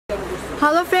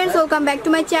Hello friends, welcome back to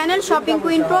my channel shopping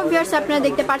queen pro. Viewers, আপনারা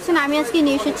দেখতে পাচ্ছেন আমি আজকে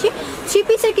নিয়ে এসেছি থ্রি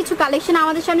পিসের কিছু কালেকশন।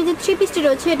 আমাদের সামনে যে থ্রি পিসটি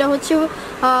রয়েছে এটা হচ্ছে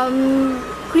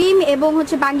ক্রিম এবং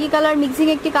হচ্ছে বাঙ্গি কালার মিক্সিং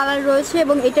একটি কালার রয়েছে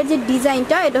এবং এটার যে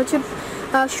ডিজাইনটা এটা হচ্ছে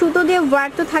সুতো দিয়ে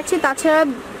ওয়ার্ক তো থাকছে, তাছাড়া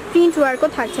প্রিন্ট ওয়ার্কও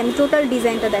থাকছে। আমি টোটাল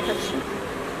ডিজাইনটা দেখাচ্ছি।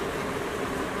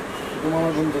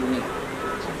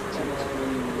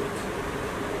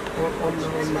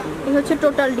 এই হচ্ছে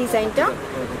টোটাল ডিজাইনটা।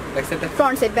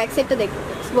 ফ্রন্ট সাইড ব্যাক সাইডটা দেখুন।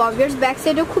 ভিউয়ার্স, ব্যাক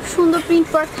সাইডেও খুব সুন্দর প্রিন্ট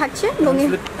ওয়ার্ক থাকছে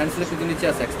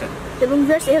এবং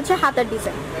ভিউয়ার্স এই হচ্ছে হাতার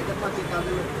ডিজাইন।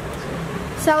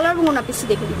 সালোয়ার এবং ওনা পিসটি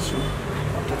দেখে দিচ্ছি।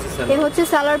 এ হচ্ছে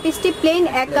সালোয়ার পিসটি প্লেন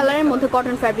এক কালারের মধ্যে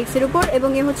কটন ফ্যাব্রিক্সের উপর এবং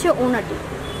এ হচ্ছে ওনাটি।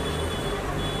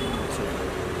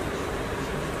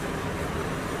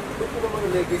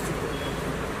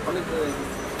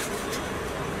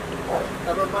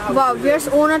 ওয়াও ভিউয়ার্স,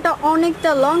 ওনাটা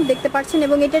অনেকটা লং দেখতে পাচ্ছেন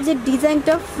এবং এটার যে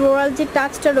ডিজাইনটা ফ্লোরাল যে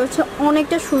টাচটা রয়েছে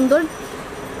অনেকটা সুন্দর।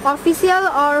 অফিসিয়াল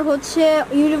আর হচ্ছে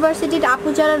ইউনিভার্সিটির আপু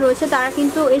যারা রয়েছে তারা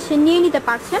কিন্তু এসে নিয়ে নিতে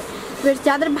পারছেন।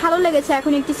 যাদের ভালো লেগেছে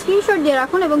এখন একটি স্ক্রিনশট দিয়ে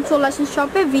রাখুন এবং চলে আসুন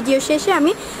শপে। ভিডিও শেষে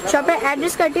আমি শপের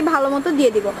অ্যাড্রেস কার্ডটি ভালো মতো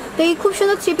দিয়ে দিব। তো এই খুব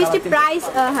সুন্দর থ্রি পিসটি প্রাইস,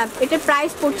 হ্যাঁ এটার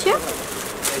প্রাইস পড়ছে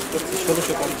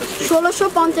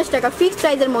 1650 টাকা ফিক্সড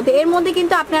প্রাইসের মধ্যে। এর মধ্যে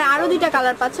কিন্তু আপনার আরও দুইটা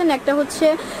কালার পাচ্ছেন, একটা হচ্ছে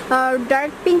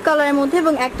ডার্ক পিঙ্ক কালারের মধ্যে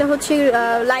এবং একটা হচ্ছে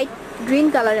লাইট গ্রিন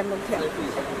কালারের মধ্যে।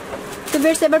 তো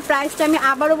বেশ, এবার প্রাইসটা আমি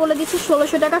আবারও বলে দিচ্ছি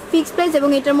 1600 টাকা ফিক্সড প্রাইস এবং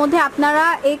এটার মধ্যে আপনারা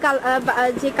এই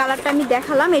যে কালারটা আমি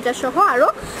দেখালাম এটা সহ আরও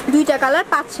দুইটা কালার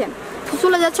পাচ্ছেন।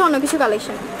 চলে যাচ্ছে অন্য কিছু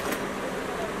কালেকশন।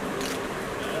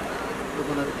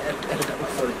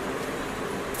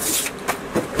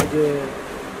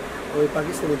 ওই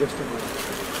পাকিস্তানি ড্রেসটা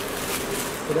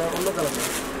এটা অন্য কালার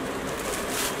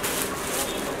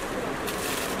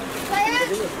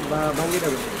বা ভাঙ্গিটা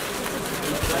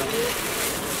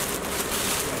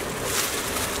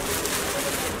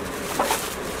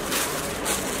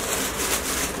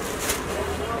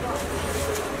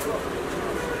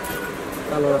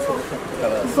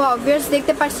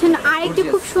দেখতে পাচ্ছেন আরেকটি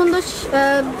খুব সুন্দর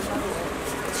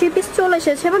থ্রি পিস চলে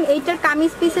এসেছে এবং এইটার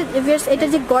কামিজ পিসের এটা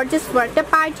যে গর্জিয়াস ওয়ার্কটা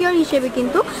পার্টিওয়ার হিসেবে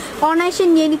কিন্তু অনায়াসে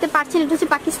নিয়ে নিতে পারছেন। এটা হচ্ছে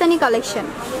পাকিস্তানি কালেকশন।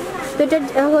 তো এটা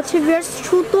হচ্ছে ভিউয়ার্স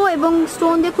সুতো এবং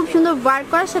স্টোন দিয়ে খুব সুন্দর ওয়ার্ক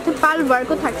করার সাথে পাল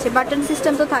ওয়ার্কও থাকছে, বাটন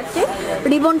সিস্টেম তো থাকছে,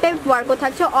 রিবন টাইপ ওয়ার্কও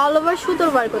থাকছে, অল ওভার সুতোর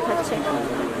ওয়ার্কও থাকছে।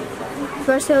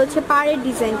 ভিউয়ার্স হচ্ছে পাড়ের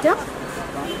ডিজাইনটা।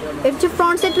 এটা হচ্ছে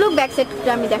ফ্রন্ট সাইড লুক, ব্যাক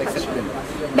সাইডটা আমি দেখাচ্ছি।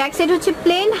 ব্যাক সাইড হচ্ছে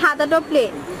প্লেন, হাতাটাও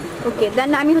প্লেন। ওকে,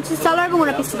 দেন আমি হচ্ছে সালোয়ার এবং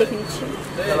ওনা পিসটি দেখে নিচ্ছি।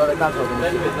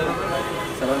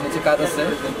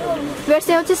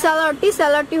 হচ্ছে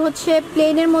সালোয়ারটি হচ্ছে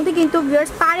প্লেনের মধ্যে কিন্তু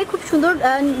ভিউয়ার্স পাড়ে খুব সুন্দর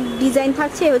ডিজাইন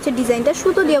থাকছে। হচ্ছে ডিজাইনটা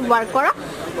সুতো দিয়ে ওয়ার্ক করা।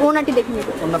 ওনাটি দেখে নিব।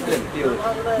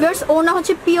 ভিউয়ার্স, ওনা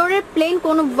হচ্ছে পিওরের প্লেন,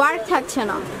 কোনো ওয়ার্ক থাকছে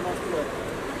না।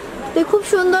 তো খুব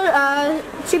সুন্দর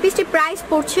থ্রি পিসটি প্রাইস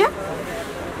পড়ছে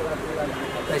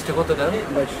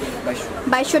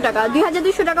 2200 টাকা।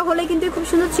 2200 টাকা হলে কিন্তু খুব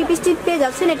সুন্দর থ্রি পিসটি পেয়ে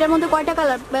যাচ্ছেন। এটার মধ্যে কয়টা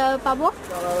কালার পাবো?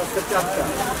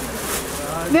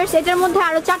 ভিউয়ার্স, এটার মধ্যে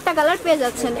আরো 4টা কালার পেয়ে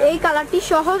যাচ্ছেন। এই কালারটি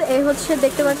সহ এই হচ্ছে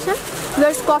দেখতে পাচ্ছেন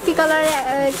ভিউয়ার্স কফি কালারের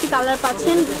একটি কালার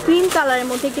পাচ্ছেন, ক্রিম কালারের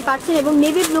মধ্যে একটি পাচ্ছেন এবং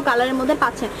নেভি ব্লু কালারের মধ্যে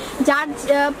পাচ্ছেন। যার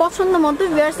পছন্দ মতো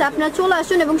ভিউয়ার্স আপনারা চলে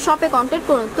আসুন এবং শপে কন্ট্যাক্ট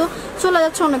করুন। তো চলে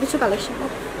যাচ্ছে অন্য কিছু কালেকশন।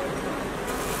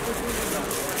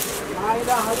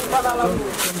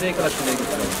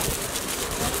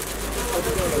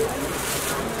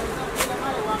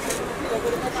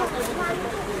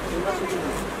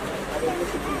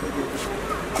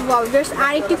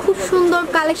 আরেকটি খুব সুন্দর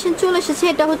কালেকশন চলে এসেছে।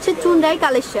 এটা হচ্ছে চুন্ডাই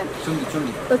কালেকশন,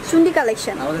 চুন্ডি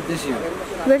কালেকশন,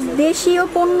 দেশীয়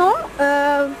পণ্য।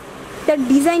 তার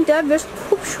ডিজাইনটা বেশ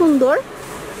খুব সুন্দর,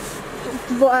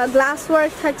 গ্লাস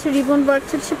ওয়ার্ক থাকছে, রিবন ওয়ার্ক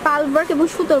থাকছে, পাল ওয়ার্ক এবং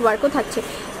সুতোর ওয়ার্কও থাকছে।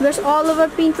 বেশ অল ওভার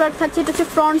প্রিন্ট ওয়ার্ক থাকছে। এটা হচ্ছে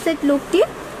ফ্রন্ট সাইড লুকটি,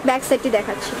 ব্যাক সাইডটি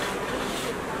দেখাচ্ছি।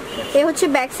 এ হচ্ছে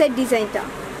ব্যাক সাইড ডিজাইনটা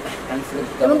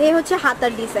এবং এ হচ্ছে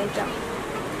হাতার ডিজাইনটা।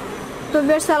 তো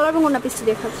বেশ সালোয়ার এবং ওনা পিসটি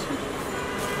দেখাচ্ছি।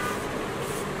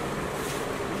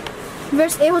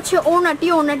 বেশ এ হচ্ছে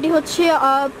ওনাটি হচ্ছে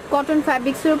কটন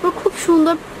ফ্যাব্রিক্সের উপর খুব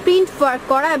সুন্দর প্রিন্ট ওয়ার্ক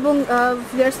করা এবং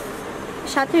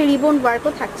সাথে রিবন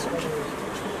ওয়ার্কও থাকছে।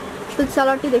 তো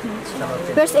সালোয়ারটি দেখে নিচ্ছি।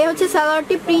 বেশ এ হচ্ছে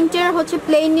সালোয়ারটি প্রিন্টের হচ্ছে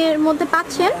প্লেনের মধ্যে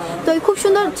পাচ্ছেন। তো এই খুব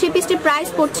সুন্দর থ্রি পিসটির প্রাইস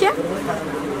পড়ছে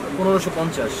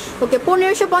 1550। ওকে,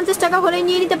 1550 টাকা হলে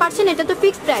নিয়ে নিতে পারছেন। এটা তো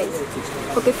ফিক্সড প্রাইস।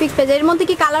 ওকে, ফিক্সড প্রাইস। এর মধ্যে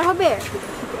কি কালার হবে?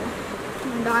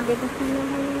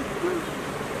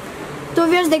 তো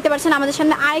ভিউয়ার্স দেখতে পাচ্ছেন আমাদের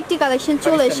সামনে আরেকটি কালেকশন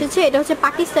চলে এসেছে। এটা হচ্ছে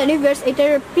পাকিস্তানি। ভিউয়ার্স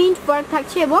এটার প্রিন্ট ওয়ার্ক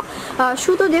থাকছে এবং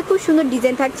সুতো দিয়ে খুব সুন্দর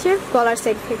ডিজাইন থাকছে কলার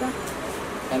সাইড থেকে।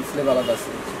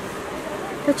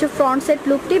 হচ্ছে ফ্রন্ট সাইড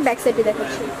লুকটি, ব্যাক সাইডে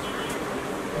দেখাচ্ছি।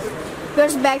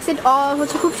 ভিউয়ার্স ব্যাক সাইড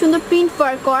হচ্ছে খুব সুন্দর প্রিন্ট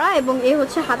ওয়ার্ক করা এবং এই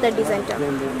হচ্ছে হাতার ডিজাইনটা।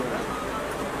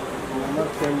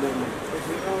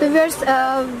 তো ভিউয়ার্স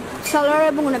সালোয়ার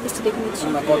এবং ওনা পিসটা দেখে নিচ্ছি।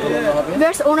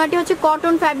 ভিউয়ার্স ওনাটি হচ্ছে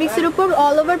কটন ফ্যাব্রিক্সের উপর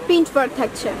অল ওভার প্রিন্ট ওয়ার্ক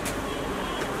থাকছে।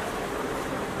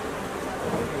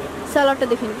 সালোয়ারটা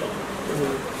দেখে নিন।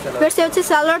 ভিউয়ার্স এই হচ্ছে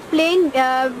সালোয়ার প্লেন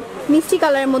মিষ্টি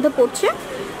কালারের মধ্যে পড়ছে।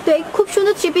 তো এই খুব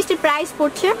সুন্দর থ্রি পিসটির প্রাইস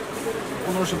পড়ছে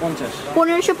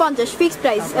 1550 ফিক্সড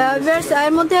প্রাইস। ভিউয়ার্স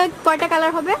এর মধ্যে কয়টা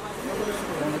কালার হবে?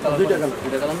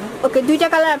 ওকে, দুইটা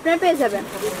কালার আপনারা পেয়ে যাবেন।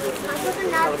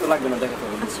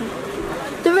 আচ্ছা,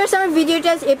 তো ভিউয়ার্স আমার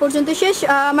ভিডিওটা এ পর্যন্ত শেষ।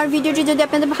 আমার ভিডিওটি যদি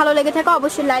আপনাদের ভালো লেগে থাকে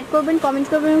অবশ্যই লাইক করবেন, কমেন্ট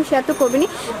করবেন এবং শেয়ার তো করবেনই।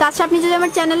 তাছাড়া আপনি যদি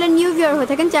আমার চ্যানেলের নিউ ভিউয়ার হয়ে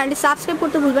থাকেন চ্যানেলটি সাবস্ক্রাইব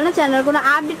করতে ভুলবেন না। চ্যানেলের কোনো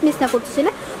আপডেট মিস না করতে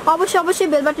চাইলে অবশ্যই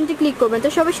বেল বাটনটি ক্লিক করবেন। তো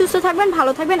সবাই সুস্থ থাকবেন,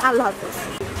 ভালো থাকবেন, আল্লাহ হাফেজ।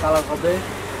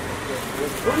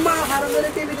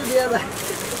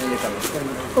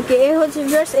 ওকে, এ হচ্ছে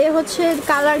ভিউয়ার্স এ হচ্ছে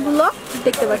কালারগুলো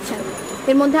দেখতে পাচ্ছেন।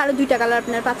 এর মধ্যে আরো দুইটা কালার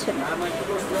আপনারা পাচ্ছেন।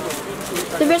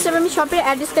 তো ভিউয়ার্স আমি শপের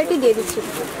অ্যাড্রেসটা দিয়ে দিচ্ছি।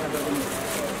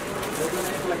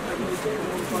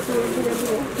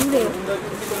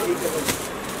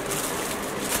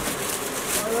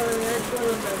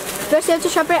 হচ্ছে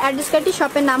শপের অ্যাড্রেস কার্ডটি।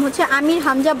 শপের নাম হচ্ছে আমির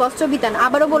হামজা বস্ত্র বিতান।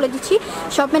 আবারও বলে দিচ্ছি,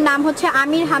 শপের নাম হচ্ছে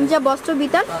আমির হামজা বস্ত্র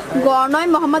বিতান, গ9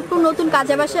 মোহাম্মদপুর নতুন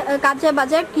কাজা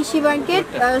বাজার কৃষি মার্কেট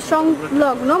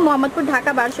সংলগ্ন, মোহাম্মদপুর,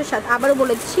 ঢাকা 1207। আবারও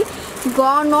বলে দিচ্ছি,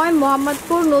 গ9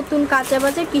 মোহাম্মদপুর নতুন কাজা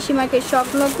বাজার কৃষি মার্কেট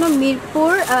সংলগ্ন,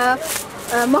 মিরপুর,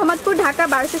 মোহাম্মদপুর, ঢাকা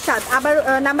 1207। আবার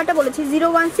নাম্বারটা বলেছি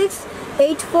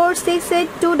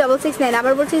 01684682669।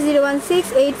 আবার বলছি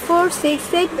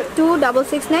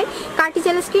 01684682669। কার্টি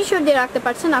চাইলে স্ক্রিনশট দিয়ে রাখতে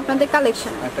পারছেন আপনাদের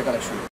কালেকশন।